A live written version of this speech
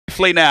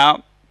safely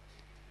now.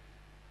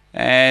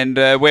 And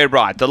we're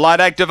right. The light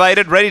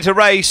activated, ready to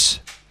race.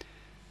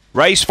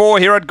 Race 4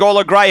 here at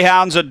Gawler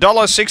Greyhounds,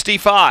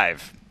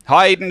 $1.65.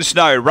 High Eden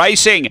Snow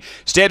racing,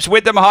 steps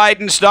with them High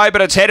Eden Snow,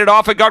 but it's headed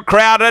off. It got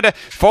crowded.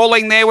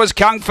 Falling there was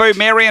Kung Fu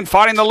Mary, and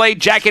fighting the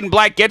lead, Jack in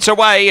Black gets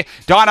away.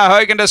 Dinah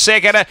Hogan to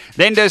second,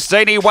 then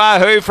Destiny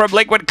Wahoo from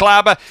Liquid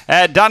Club.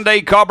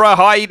 Dundee Cobra,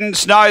 High Eden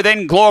Snow,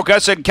 then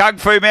Glaucus, and Kung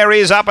Fu Mary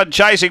is up and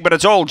chasing, but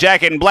it's all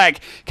Jack in Black.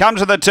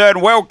 Comes to the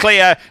turn well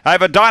clear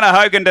over Dinah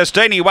Hogan,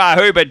 Destiny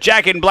Wahoo, but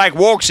Jack in Black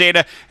walks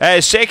in.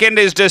 Second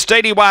is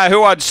Destiny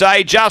Wahoo, I'd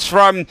say, just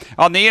from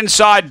on the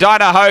inside,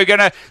 Dinah Hogan.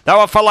 They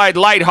were followed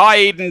late, High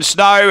Eden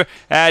Snow,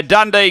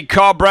 Dundee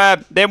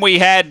Cobra. Then we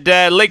had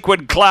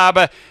Liquid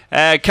Club.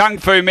 Kung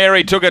Fu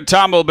Mary took a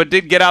tumble but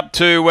did get up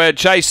to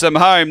chase them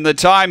home. The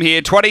time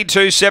here,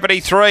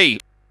 22.73.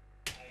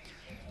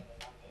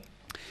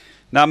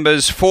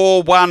 Numbers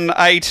 4, 1,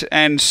 8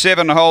 and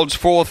 7 holds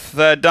fourth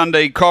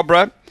Dundee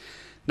Cobra.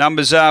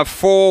 Numbers are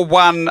 4,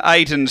 1,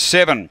 8 and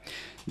 7.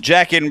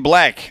 Jack in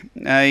Black,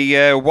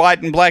 a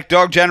white and black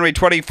dog, January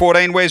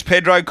 2014. Where's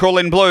Pedro? Cool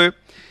in Blue.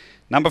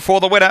 Number 4,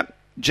 the winner.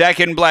 Jack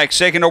in Black,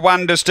 second to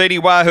 1, Destiny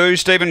Wahoo,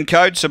 Stephen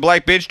Coates, a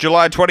black bitch,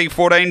 July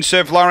 2014,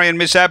 Surf Laurie and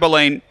Miss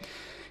Abilene.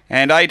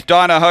 And 8,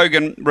 Dinah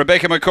Hogan,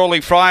 Rebecca Macaulay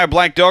Fryer,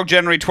 black dog,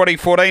 January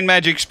 2014,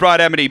 Magic Sprite,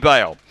 Amity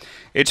Bale.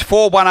 It's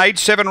 4, 1, 8,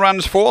 7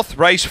 runs fourth,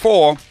 race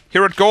 4,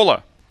 here at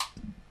Gawler.